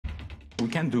We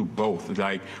can do both.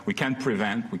 Like, we can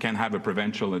prevent, we can have a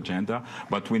prevention agenda,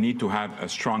 but we need to have a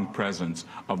strong presence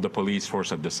of the police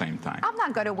force at the same time. I'm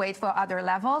not going to wait for other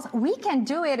levels. We can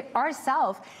do it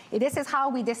ourselves. This is how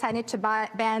we decided to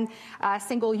ban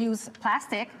single-use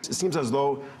plastic. It seems as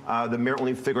though the mayor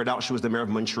only figured out she was the mayor of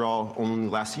Montreal only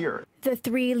last year. The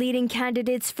three leading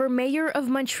candidates for mayor of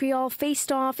Montreal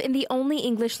faced off in the only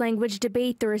English language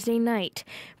debate Thursday night.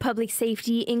 Public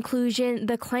safety, inclusion,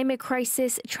 the climate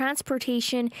crisis,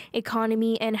 transportation,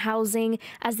 economy, and housing,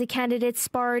 as the candidates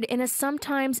sparred in a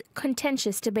sometimes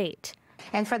contentious debate.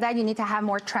 And for that, you need to have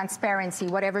more transparency,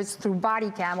 whatever it's through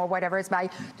body cam or whatever it's by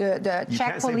the you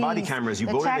check police. You can't say body cameras. You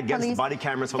voted against police. body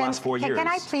cameras for the last 4 years. Can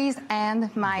I please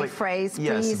end my phrase,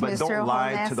 yes, please, but Mr. don't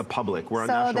lie Holness? to the public. We're on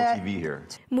national TV here.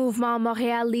 Mouvement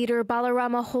Montreal leader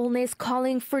Balarama Holness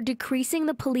calling for decreasing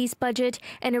the police budget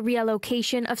and a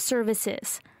reallocation of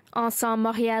services.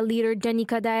 Ensemble Montreal leader Denis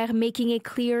Coderre making it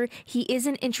clear he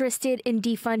isn't interested in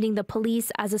defunding the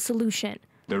police as a solution.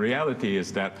 The reality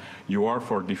is that you are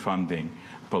for defunding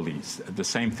police. The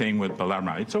same thing with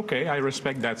Balarama. It's okay, I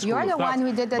respect that school You're the of thought, one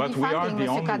who did the but we are defunding, the Mr.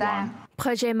 only Coderre. one.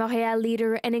 Projet Montréal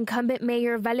leader and incumbent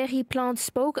mayor Valerie Plante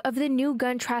spoke of the new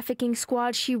gun trafficking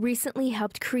squad she recently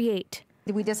helped create.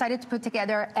 We decided to put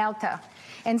together ELTA,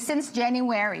 and since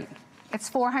January, it's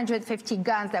 450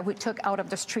 guns that we took out of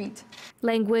the street.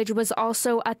 Language was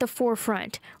also at the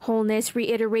forefront. Holness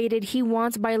reiterated he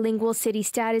wants bilingual city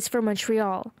status for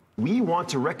Montreal. We want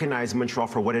to recognize Montreal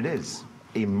for what it is,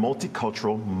 a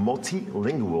multicultural,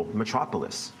 multilingual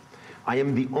metropolis. I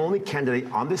am the only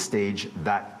candidate on this stage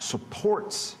that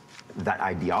supports that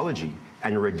ideology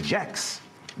and rejects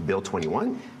Bill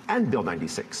 21 and Bill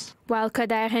 96. While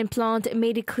Coderre and Plante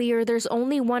made it clear there's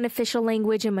only one official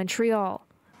language in Montreal.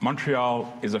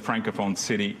 Montreal is a francophone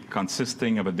city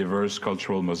consisting of a diverse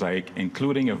cultural mosaic,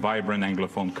 including a vibrant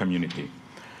Anglophone community.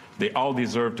 They all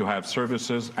deserve to have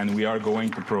services, and we are going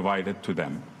to provide it to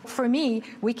them. For me,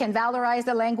 we can valorize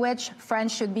the language.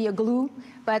 French should be a glue,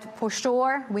 but for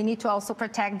sure, we need to also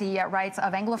protect the rights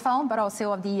of Anglophone, but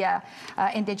also of the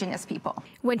Indigenous people.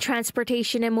 When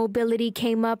transportation and mobility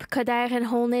came up, Coderre and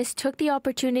Holness took the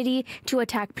opportunity to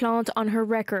attack Plante on her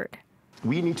record.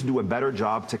 We need to do a better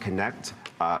job to connect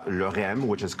Le REM,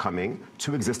 which is coming,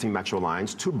 to existing metro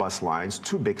lines, to bus lines,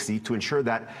 to Bixby, to ensure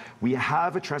that we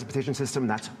have a transportation system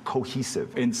that's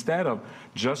cohesive. Instead of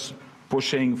just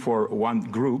pushing for one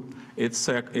group,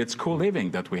 it's co-living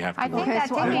that we have to I think that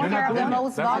taking care of the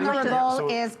most vulnerable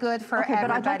is good for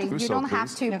everybody. You don't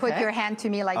have to put your hand to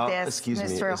me like this,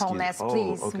 Mr. Holness,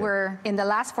 please. We're in the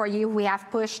last 4 years, we have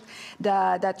pushed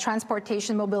the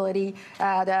transportation mobility,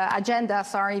 the agenda,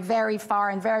 very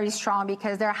far and very strong,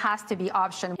 because there has to be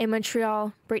options. In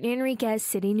Montreal, Brittany Henriques,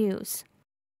 City News.